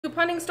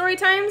couponing story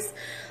times.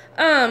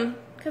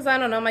 Because I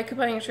don't know, my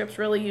couponing trips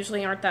really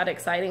usually aren't that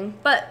exciting.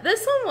 But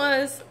this one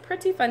was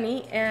pretty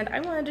funny, and I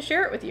wanted to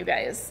share it with you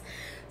guys.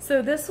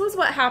 So this was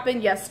what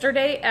happened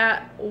yesterday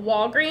at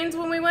Walgreens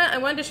when we went. I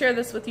wanted to share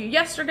this with you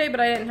yesterday, but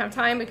I didn't have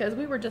time because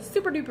we were just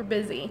super duper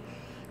busy.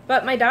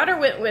 But my daughter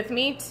went with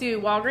me to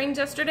Walgreens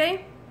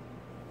yesterday.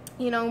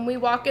 You know, and we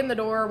walk in the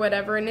door or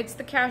whatever, and it's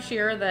the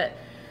cashier that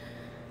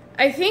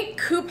I think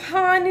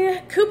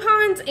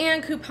coupons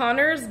and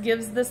couponers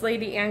gives this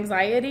lady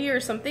anxiety or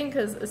something,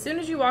 because as soon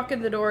as you walk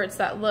in the door, it's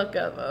that look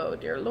of, oh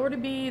dear Lordy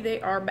be, they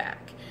are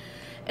back.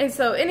 And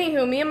so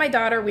anywho, me and my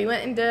daughter, we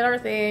went and did our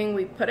thing.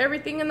 We put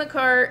everything in the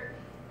cart,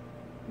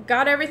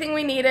 got everything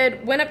we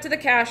needed, went up to the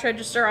cash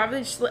register.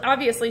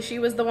 Obviously she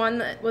was the one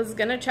that was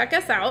gonna check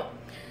us out.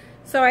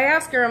 So I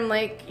asked her, I'm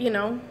like, you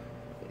know,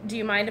 do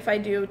you mind if I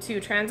do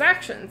 2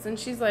 transactions? And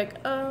she's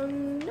like,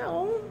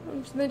 no.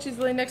 And then she's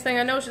like, next thing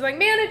I know, she's like,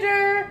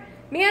 manager,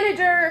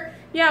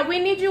 yeah, we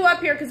need you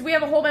up here because we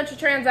have a whole bunch of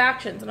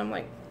transactions. And I'm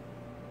like,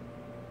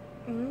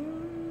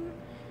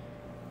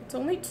 it's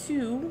only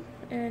 2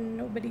 and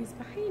nobody's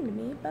behind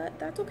me, but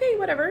that's okay,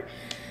 whatever.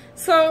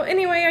 So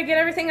anyway, I get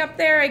everything up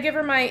there. I give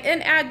her my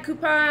in-ad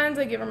coupons,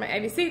 I give her my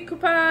IVC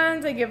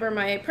coupons, I give her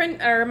my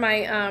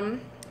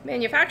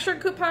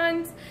manufactured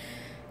coupons.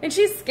 And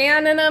she's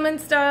scanning them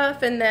and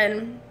stuff, and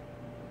then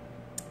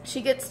she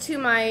gets to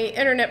my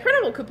internet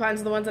printable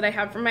coupons, the ones that I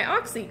have for my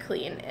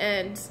OxyClean,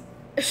 and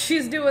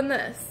she's doing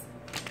this.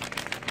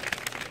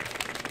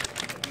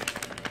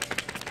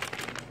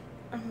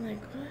 I'm like,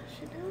 what's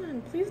she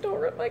doing? Please don't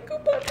rip my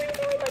coupon. Please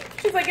don't rip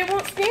my... She's like, it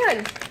won't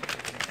scan.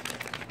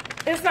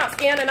 It's not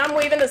scanning. I'm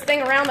waving this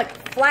thing around like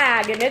a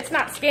flag, and it's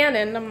not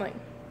scanning. And I'm like,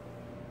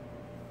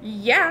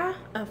 yeah,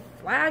 a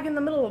flag in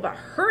the middle of a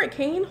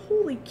hurricane?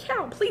 Holy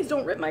cow, please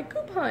don't rip my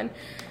coupon.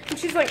 And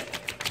she's like,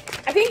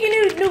 I think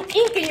you need new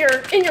ink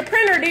in your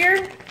printer,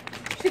 dear.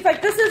 She's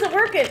like, this isn't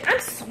working. I'm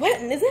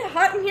sweating. Is it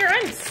hot in here?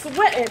 I'm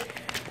sweating.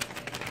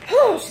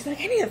 Oh, she's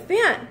like, I need a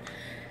fan.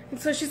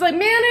 And so she's like,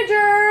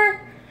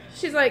 manager.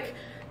 She's like,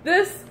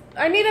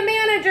 I need a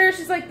manager.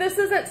 She's like, this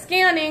isn't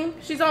scanning.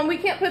 She's on, we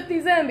can't put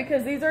these in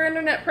because these are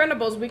internet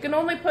printables. We can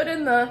only put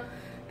in the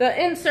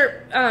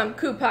insert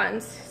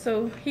coupons.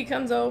 So he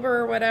comes over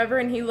or whatever,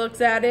 and he looks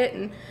at it,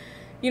 and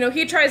you know,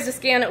 he tries to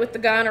scan it with the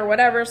gun or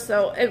whatever.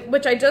 So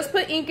which I just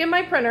put ink in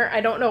my printer. I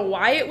don't know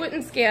why it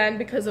wouldn't scan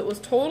because it was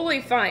totally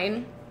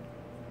fine.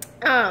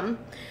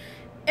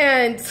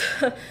 And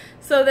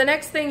so the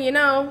next thing you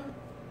know,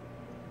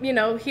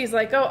 he's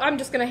like, oh, I'm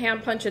just gonna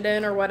hand punch it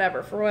in or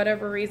whatever. For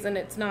whatever reason,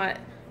 it's not,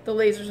 the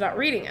laser's not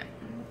reading it.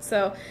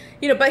 So,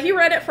 you know, but he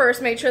read it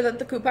first, made sure that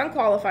the coupon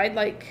qualified,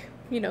 like,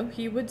 you know,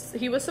 he was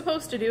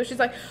supposed to do. She's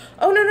like,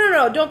 oh,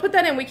 no, don't put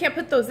that in. We can't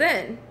put those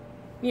in.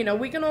 You know,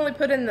 we can only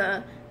put in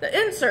the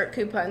insert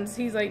coupons.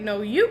 He's like,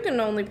 no, you can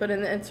only put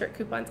in the insert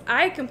coupons.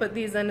 I can put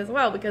these in as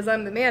well because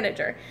I'm the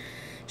manager.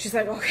 She's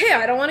like, okay,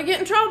 I don't want to get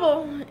in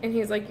trouble. And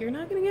he's like, you're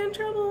not going to get in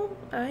trouble.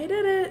 I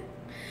did it.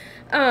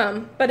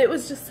 But it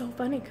was just so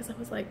funny because I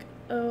was like,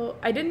 oh,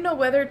 I didn't know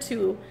whether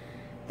to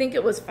think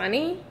it was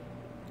funny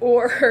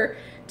or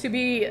to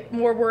be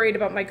more worried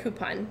about my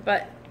coupon.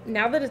 But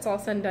now that it's all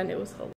said and done, it was hilarious.